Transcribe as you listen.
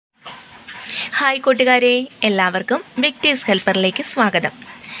Hi കൂട്ടുകാരെ, എല്ലാവർക്കും വിക്ടേഴ്സ് ഹെൽപ്പറിലേക്ക് സ്വാഗതം.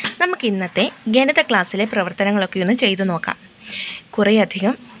 നമുക്ക് ഇന്നത്തെ ഗണിത ക്ലാസ്സിലെ പ്രവർത്തനങ്ങളൊക്കെ ഒന്ന് ചെയ്തു നോക്കാം.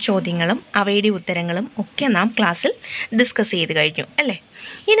 കുറേയധികം ചോദ്യങ്ങളും അവയുടെ ഉത്തരങ്ങളും ഒക്കെ നാം ക്ലാസ്സിൽ ഡിസ്കസ് ചെയ്ത് കഴിഞ്ഞു അല്ലേ?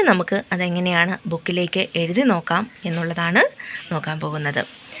 ഇനി നമുക്ക് അതെങ്ങനെയാണ് ബുക്കിലേക്ക് എഴുതി നോക്കാം എന്നുള്ളതാണ് നോക്കാൻ പോകുന്നത്.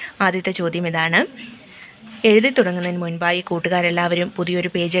 ആദ്യത്തെ ചോദ്യം ഇതാണ്. എഴുതി തുടങ്ങുന്നതിന് മുൻപായി കൂട്ടുകാരെല്ലാവരും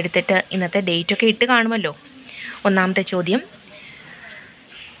പുതിയൊരു പേജ് എടുത്തിട്ട് ഇന്നത്തെ ഡേറ്റൊക്കെ ഇട്ട് കാണുമല്ലോ. ഒന്നാമത്തെ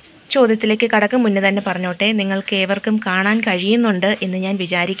ചോദ്യത്തിലേക്ക് കടക്കും മുന്നേ തന്നെ പറഞ്ഞോട്ടെ, നിങ്ങൾക്ക് ഏവർക്കും കാണാൻ കഴിയുന്നുണ്ട് എന്ന് ഞാൻ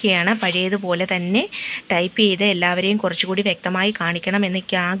വിചാരിക്കുകയാണ്. പഴയതുപോലെ തന്നെ ടൈപ്പ് ചെയ്ത് എല്ലാവരെയും കുറച്ചുകൂടി വ്യക്തമായി കാണിക്കണം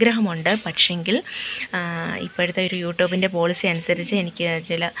എന്നൊക്കെ ആഗ്രഹമുണ്ട്. പക്ഷെങ്കിൽ ഇപ്പോഴത്തെ ഒരു യൂട്യൂബിൻ്റെ പോളിസി അനുസരിച്ച് എനിക്ക്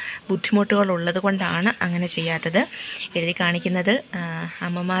ചില ബുദ്ധിമുട്ടുകളുള്ളത് കൊണ്ടാണ് അങ്ങനെ ചെയ്യാത്തത്. എഴുതി കാണിക്കുന്നത്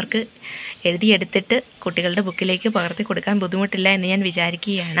അമ്മമാർക്ക് എഴുതിയെടുത്തിട്ട് കുട്ടികളുടെ ബുക്കിലേക്ക് പകർത്തി കൊടുക്കാൻ ബുദ്ധിമുട്ടില്ല എന്ന് ഞാൻ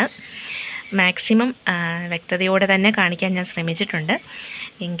വിചാരിക്കുകയാണ്. മാക്സിമം വ്യക്തതയോടെ തന്നെ കാണിക്കാൻ ഞാൻ ശ്രമിച്ചിട്ടുണ്ട്.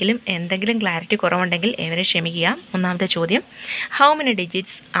 എങ്കിലും എന്തെങ്കിലും ക്ലാരിറ്റി കുറവുണ്ടെങ്കിൽ ഏവരെ ക്ഷമിക്കുക. ഒന്നാമത്തെ ചോദ്യം, how many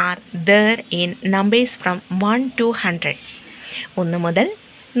digits are there in numbers from 1 to 100? 1 മുതൽ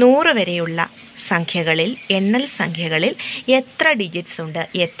 100 വരെയുള്ള സംഖ്യകളിൽ, എണ്ണൽ സംഖ്യകളിൽ എത്ര ഡിജിറ്റ്സ് ഉണ്ട്,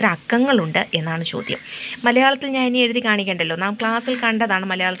 എത്ര അക്കങ്ങളുണ്ട് എന്നാണ് ചോദ്യം. മലയാളത്തിൽ ഞാൻ ഇനി എഴുതി കാണിക്കേണ്ടല്ലോ, നാം ക്ലാസ്സിൽ കണ്ടതാണ്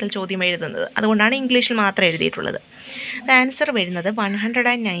മലയാളത്തിൽ ചോദ്യം എഴുതുന്നത്. അതുകൊണ്ടാണ് ഇംഗ്ലീഷിൽ മാത്രം എഴുതിയിട്ടുള്ളത്. ആൻസർ വരുന്നത്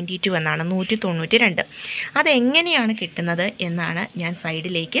 192 എന്നാണ്, 192. അതെങ്ങനെയാണ് കിട്ടുന്നത് എന്നാണ് ഞാൻ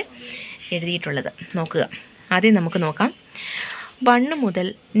സൈഡിലേക്ക് എഴുതിയിട്ടുള്ളത്. നോക്കുക, ആദ്യം നമുക്ക് നോക്കാം. 1 മുതൽ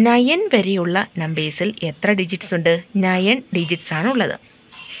 9 വരെയുള്ള നമ്പേഴ്സിൽ എത്ര ഡിജിറ്റ്സ് ഉണ്ട്? 9 ഡിജിറ്റ്സ് ആണ് ഉള്ളത്.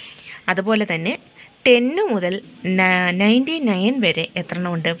 അതുപോലെ തന്നെ 10 മുതൽ 99 വരെ എത്ര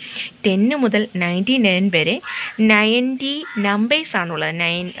എണ്ണം ഉണ്ട്? 10 മുതൽ 99 വരെ 90 നമ്പേഴ്സ് ആണുള്ളത്.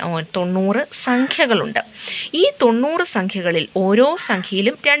 90 സംഖ്യകളുണ്ട്. ഈ 90 സംഖ്യകളിൽ ഓരോ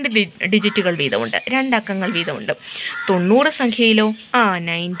സംഖ്യയിലും 2 ഡിജിറ്റുകൾ വീതമുണ്ട്, 2 അക്കങ്ങൾ വീതമുണ്ട്. 90 സംഖ്യയിലോ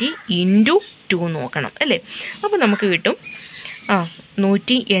 90 × 2 നോക്കണം അല്ലേ? അപ്പോൾ നമുക്ക് കിട്ടും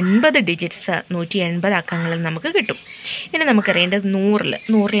 180 ഡിജിറ്റ്സ്, 180 അക്കങ്ങളിൽ നമുക്ക് കിട്ടും. ഇനി നമുക്കറിയേണ്ടത്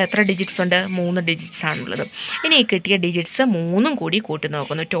 100ൽ എത്ര ഡിജിറ്റ്സ് ഉണ്ട്? 3 ഡിജിറ്റ്സ് ആണുള്ളത്. ഇനി ഈ കിട്ടിയ ഡിജിറ്റ്സ് 3 കൂടി കൂട്ടി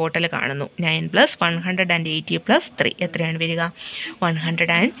നോക്കുന്നു, ടോട്ടൽ കാണുന്നു. 9 + 180 + 3 എത്രയാണ് വരിക?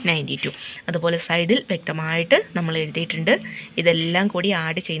 192. അതുപോലെ സൈഡിൽ വ്യക്തമായിട്ട് നമ്മൾ എഴുതിയിട്ടുണ്ട്. ഇതെല്ലാം കൂടി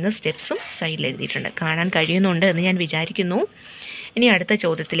ആഡ് ചെയ്യുന്ന സ്റ്റെപ്സും സൈഡിൽ എഴുതിയിട്ടുണ്ട്. കാണാൻ കഴിയുന്നുണ്ട് എന്ന് ഞാൻ വിചാരിക്കുന്നു. ഇനി അടുത്ത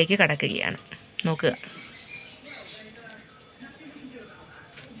ചോദ്യത്തിലേക്ക് കടക്കുകയാണ്.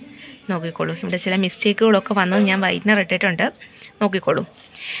 നോക്കിക്കോളൂ, ഇവിടെ ചില മിസ്റ്റേക്കുകളൊക്കെ വന്നത് ഞാൻ വൈറ്റ്നർ ഇട്ടിട്ടുണ്ട്. നോക്കിക്കോളൂ.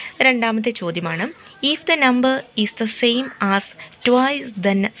 രണ്ടാമത്തെ ചോദ്യമാണ്. If the number is the same as twice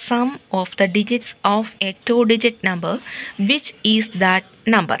the sum of the digits of A 2-digit number, which is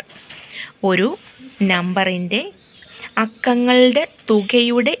that number? ഒരു നമ്പറിൻ്റെ അക്കങ്ങളുടെ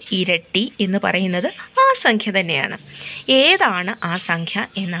തുകയുടെ ഇരട്ടി എന്ന് പറയുന്നത് ആ സംഖ്യ തന്നെയാണ്. ഏതാണ് ആ സംഖ്യ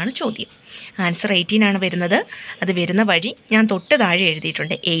എന്നാണ് ചോദ്യം. ആൻസർ 18 ആണ് വരുന്നത്. അത് വരുന്ന വഴി ഞാൻ തൊട്ട് താഴെ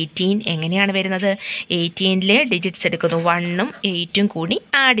എഴുതിയിട്ടുണ്ട്. 18 എങ്ങനെയാണ് വരുന്നത്? 18ലെ ഡിജിറ്റ്സ് എടുക്കുന്നു, 1ഉം 8ഉം കൂടി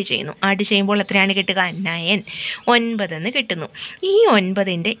ആഡ് ചെയ്യുന്നു. ആഡ് ചെയ്യുമ്പോൾ എത്രയാണ് കിട്ടുക? 9, 9 എന്ന് കിട്ടുന്നു. ഈ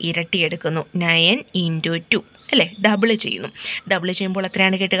 9ൻ്റെ ഇരട്ടി എടുക്കുന്നു, 9 × 2 അല്ലേ? ഡബിൾ ചെയ്യുന്നു. ഡബിൾ ചെയ്യുമ്പോൾ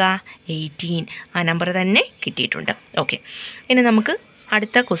എത്രയാണ് കിട്ടുക? 18. ആ നമ്പർ തന്നെ കിട്ടിയിട്ടുണ്ട്. ഓക്കെ, ഇനി നമുക്ക്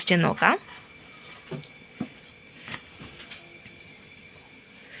അടുത്ത ക്വസ്റ്റ്യൻ നോക്കാം.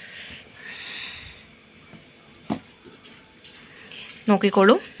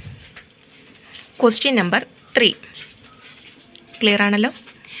 നോക്കിക്കോളൂ. ക്വസ്റ്റ്യൻ നമ്പർ 3 ക്ലിയർ ആണല്ലോ?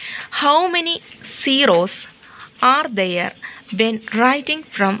 How many zeros are there when writing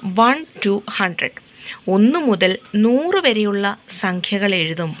from 1 to 100? 1 മുതൽ 100 വരെയുള്ള സംഖ്യകൾ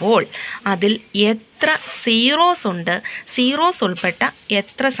എഴുതുമ്പോൾ അതിൽ എത്ര സീറോസ് ഉണ്ട്? സീറോസ് ഉൾപ്പെട്ട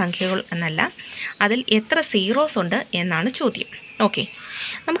എത്ര സംഖ്യകൾ എന്നല്ല, അതിൽ എത്ര സീറോസ് ഉണ്ട് എന്നാണ് ചോദ്യം. ഓക്കെ,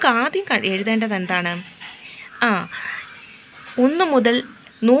 നമുക്ക് ആദ്യം എഴുതേണ്ടത് എന്താണ്? 1 മുതൽ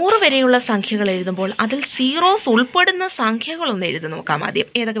 100 വരെയുള്ള സംഖ്യകൾ എഴുതുമ്പോൾ അതിൽ സീറോസ് ഉൾപ്പെടുന്ന സംഖ്യകളൊന്ന് എഴുതി നോക്കാം. ആദ്യം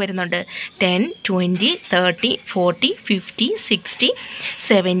ഏതൊക്കെ വരുന്നുണ്ട്? 10, 20, 30, 40, 50, 60,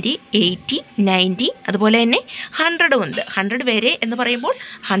 70, 80, 90, അതുപോലെ തന്നെ 100 ഉണ്ട്. 100 വരെ എന്ന് പറയുമ്പോൾ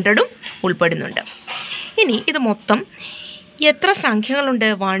 100ഉം ഉൾപ്പെടുന്നുണ്ട്. ഇനി ഇത് മൊത്തം എത്ര സംഖ്യകളുണ്ട്?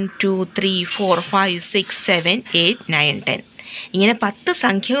 1, 2, 3, 4, 5, 6, 7, 8, 9, 10. ഇങ്ങനെ 10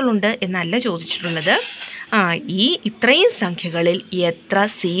 സംഖ്യകളുണ്ട് എന്നല്ല ചോദിച്ചിട്ടുള്ളത്. ഈ ഇത്രയും സംഖ്യകളിൽ എത്ര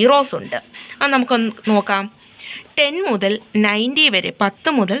സീറോസ് ഉണ്ട്? നമുക്കൊന്ന് നോക്കാം. 10 മുതൽ 90 വരെ,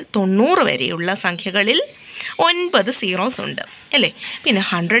 10 മുതൽ 90 വരെയുള്ള സംഖ്യകളിൽ 9 സീറോസ് ഉണ്ട് അല്ലേ? പിന്നെ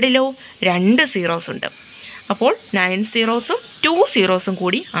 100ലോ 2 സീറോസ് ഉണ്ട്. അപ്പോൾ 9 സീറോസും 2 സീറോസും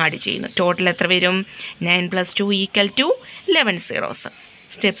കൂടി ആഡ് ചെയ്യുന്നു. ടോട്ടൽ എത്ര വരും? 9 + 2 = 11 സീറോസ്.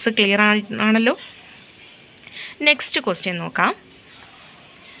 സ്റ്റെപ്സ് ക്ലിയർ ആണല്ലോ? നെക്സ്റ്റ് ക്വസ്റ്റ്യൻ നോക്കാം.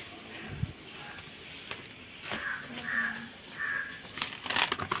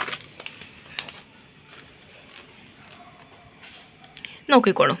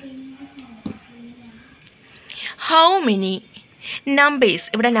 നോക്കിക്കോളൂ. ഹൗ മെനി നമ്പേഴ്സ്,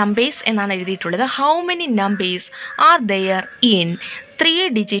 ഇവിടെ നമ്പേഴ്സ് എന്നാണ് എഴുതിയിട്ടുള്ളത്. How many numbers are there in 3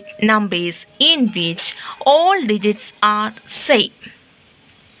 digit numbers in which all digits are same.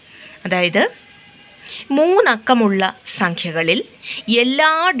 അതായത് 3 അക്കമുള്ള സംഖ്യകളിൽ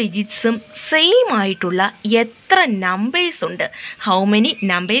എല്ലാ ഡിജിറ്റ്സും സെയിം ആയിട്ടുള്ള എത്ര നമ്പേഴ്സ് ഉണ്ട്? ഹൗ മെനി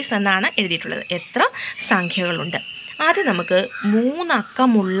നമ്പേഴ്സ് എന്നാണ് എഴുതിയിട്ടുള്ളത്. എത്ര സംഖ്യകളുണ്ട്? ആദ്യം നമുക്ക് 3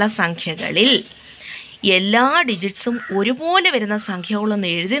 അക്കമുള്ള സംഖ്യകളിൽ എല്ലാ ഡിജിറ്റ്സും ഒരുപോലെ വരുന്ന സംഖ്യകളൊന്ന്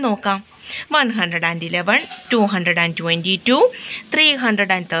എഴുതി നോക്കാം. 111, 222,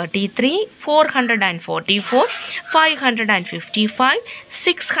 333, 444, 555,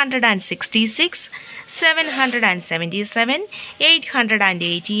 666, 777,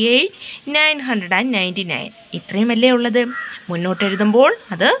 888, 999. ഇത്രയുമല്ലേ ഉള്ളത്. മുന്നോട്ട് എഴുതുമ്പോൾ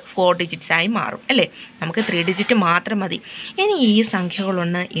അത് 4 ഡിജിറ്റ്സ് ആയി മാറും അല്ലേ. നമുക്ക് 3 ഡിജിറ്റ് മാത്രം മതി. ഇനി ഈ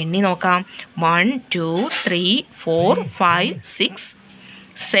സംഖ്യകളൊന്ന് എണ്ണി നോക്കാം. 1, 2, 3, 4, 5, 6,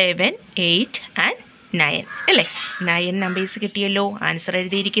 7, 8 and 9 അല്ലേ. 9 നമ്പേഴ്സ് കിട്ടിയല്ലോ. ആൻസർ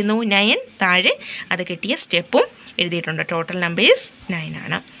എഴുതിയിരിക്കുന്നു 9. താഴെ അത് കിട്ടിയ സ്റ്റെപ്പും എഴുതിയിട്ടുണ്ട്. ടോട്ടൽ നമ്പേഴ്സ് 9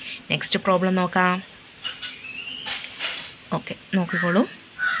 ആണ്. നെക്സ്റ്റ് പ്രോബ്ലം നോക്കാം. ഓക്കെ, നോക്കിക്കോളൂ.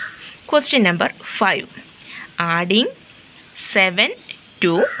 Question number 5. Adding 7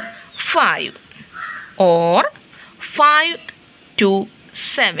 to 5 or 5 to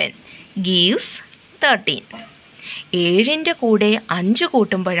 7 gives 13. 7ൻ്റെ കൂടെ 5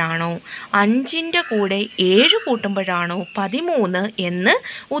 കൂട്ടുമ്പോഴാണോ 5ൻ്റെ കൂടെ 7 കൂട്ടുമ്പോഴാണോ 13 എന്ന്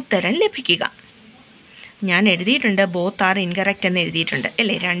ഉത്തരം ലഭിക്കുക? ഞാൻ എഴുതിയിട്ടുണ്ട് ബോത്ത് ആർ ഇൻകറക്റ്റ് എന്ന് എഴുതിയിട്ടുണ്ട്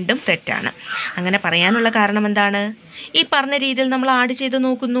അല്ലേ. രണ്ടും തെറ്റാണ്. അങ്ങനെ പറയാനുള്ള കാരണം എന്താണ്? ഈ പറഞ്ഞ രീതിയിൽ നമ്മൾ ആഡ് ചെയ്ത്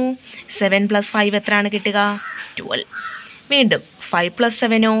നോക്കുന്നു. 7 + 5 എത്രയാണ് കിട്ടുക? 12. വീണ്ടും 5 +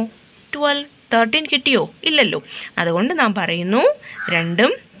 7 12. 13 കിട്ടിയോ? ഇല്ലല്ലോ. അതുകൊണ്ട് നാം പറയുന്നു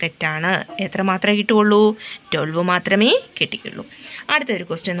രണ്ടും തെറ്റാണ്. എത്ര മാത്രമേ കിട്ടുകയുള്ളൂ? 12 മാത്രമേ കിട്ടിയുള്ളൂ. അടുത്തൊരു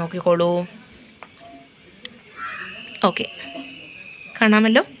ക്വസ്റ്റ്യൻ നോക്കിക്കോളൂ. ഓക്കെ,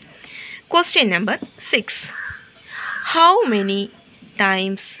 കാണാമല്ലോ. Question number 6. How many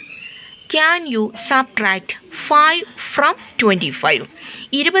times can you subtract 5 from 25?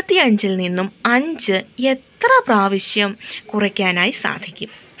 25-ൽ നിന്നും 5 എത്ര പ്രാവശ്യം കുറയ്ക്കാനായി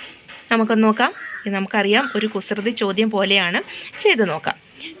സാധിക്കും? നമുക്കൊന്ന് നോക്കാം. ഇത് നമുക്കറിയാം, ഒരു കുസൃതി ചോദ്യം പോലെയാണ്. ചെയ്ത് നോക്കാം.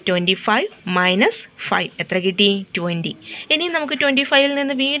 25 - 5 എത്ര കിട്ടി? 20. ഇനി നമുക്ക് 25-ൽ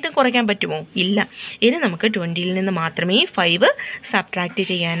നിന്ന് വീണ്ടും കുറയ്ക്കാൻ പറ്റുമോ? ഇല്ല. ഇനി നമുക്ക് 20-ൽ നിന്ന് മാത്രമേ 5 സബ്ട്രാക്റ്റ്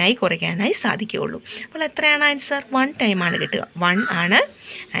ചെയ്യാനായി കുറയ്ക്കാനായി സാധിക്കുകയുള്ളൂ. അപ്പോൾ എത്രയാണ് ആൻസർ? 1 ടൈമാണ് കിട്ടുക. 1 ആണ്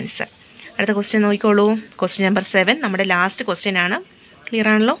ആൻസർ. അടുത്ത ക്വസ്റ്റ്യൻ നോക്കിക്കോളൂ. ക്വസ്റ്റ്യൻ നമ്പർ 7 നമ്മുടെ ലാസ്റ്റ് ക്വസ്റ്റ്യൻ ആണ്. ക്ലിയർ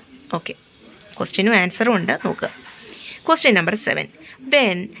ആണല്ലോ? ഓക്കെ, ക്വസ്റ്റ്യനും ആൻസറും ഉണ്ട്. നോക്കുക. Question number 7.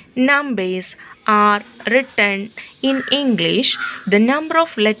 When numbers are written in English, the number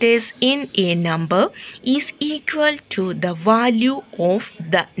of letters in a number is equal to the value of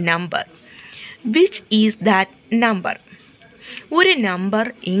the number. Which is that number? ഒരു number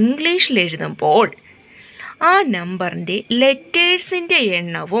ഇംഗ്ലീഷിൽ എഴുതുമ്പോൾ ആ നമ്പറിൻ്റെ ലെറ്റേഴ്സിൻ്റെ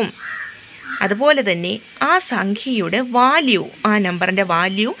എണ്ണവും അതുപോലെ തന്നെ ആ സംഖ്യയുടെ വാല്യൂ, ആ നമ്പറിൻ്റെ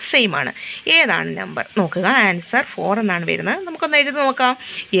വാല്യൂ സെയിം ആണ്. ഏതാണ് നമ്പർ? നോക്കുക. ആൻസർ 4 എന്നാണ് വരുന്നത്. നമുക്കൊന്ന് എഴുതി നോക്കാം.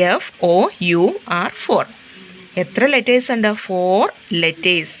 FOUR 4. എത്ര ലെറ്റേഴ്സ് ഉണ്ട്? 4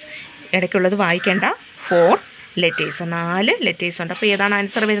 ലെറ്റേഴ്സ്. ഇടയ്ക്കുള്ളത് വായിക്കേണ്ട. 4 ലെറ്റേഴ്സ്, 4 ലെറ്റേഴ്സ് ഉണ്ട്. അപ്പോൾ ഏതാണ്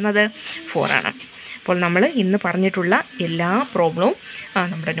ആൻസർ വരുന്നത്? 4 ആണ്. അപ്പോൾ നമ്മൾ ഇന്ന് പറഞ്ഞിട്ടുള്ള എല്ലാ പ്രോബ്ലവും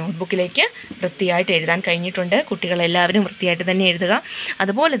നമ്മുടെ നോട്ട്ബുക്കിലേക്ക് വൃത്തിയായിട്ട് എഴുതാൻ കഴിഞ്ഞിട്ടുണ്ട്. കുട്ടികളെല്ലാവരും വൃത്തിയായിട്ട് തന്നെ എഴുതുക.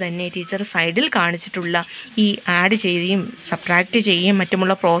 അതുപോലെ തന്നെ ടീച്ചർ സൈഡിൽ കാണിച്ചിട്ടുള്ള ഈ ആഡ് ചെയ്യുകയും സബ്ട്രാക്റ്റ് ചെയ്യുകയും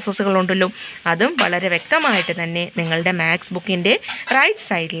മറ്റുമുള്ള പ്രോസസ്സുകളുണ്ടല്ലോ, അതും വളരെ വ്യക്തമായിട്ട് തന്നെ നിങ്ങളുടെ മാത്സ് ബുക്കിൻ്റെ റൈറ്റ്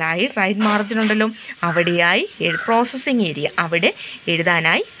സൈഡിലായി റൈറ്റ് മാർജിൻ ഉണ്ടല്ലോ, അവിടെയായി പ്രോസസ്സിങ് ഏരിയ അവിടെ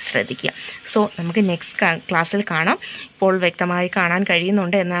എഴുതാനായി ശ്രദ്ധിക്കുക. സോ നമുക്ക് നെക്സ്റ്റ് ക്ലാസ്സിൽ കാണാം. ഇപ്പോൾ വ്യക്തമായി കാണാൻ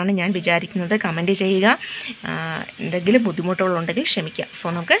കഴിയുന്നുണ്ട് എന്നാണ് ഞാൻ വിചാരിക്കുന്നത്. കമൻറ്റ് ചെയ്യുക. എന്തെങ്കിലും ബുദ്ധിമുട്ടുകളുണ്ടെങ്കിൽ ക്ഷമിക്കുക. സോ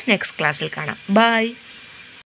നമുക്ക് നെക്സ്റ്റ് ക്ലാസ്സിൽ കാണാം. ബൈ.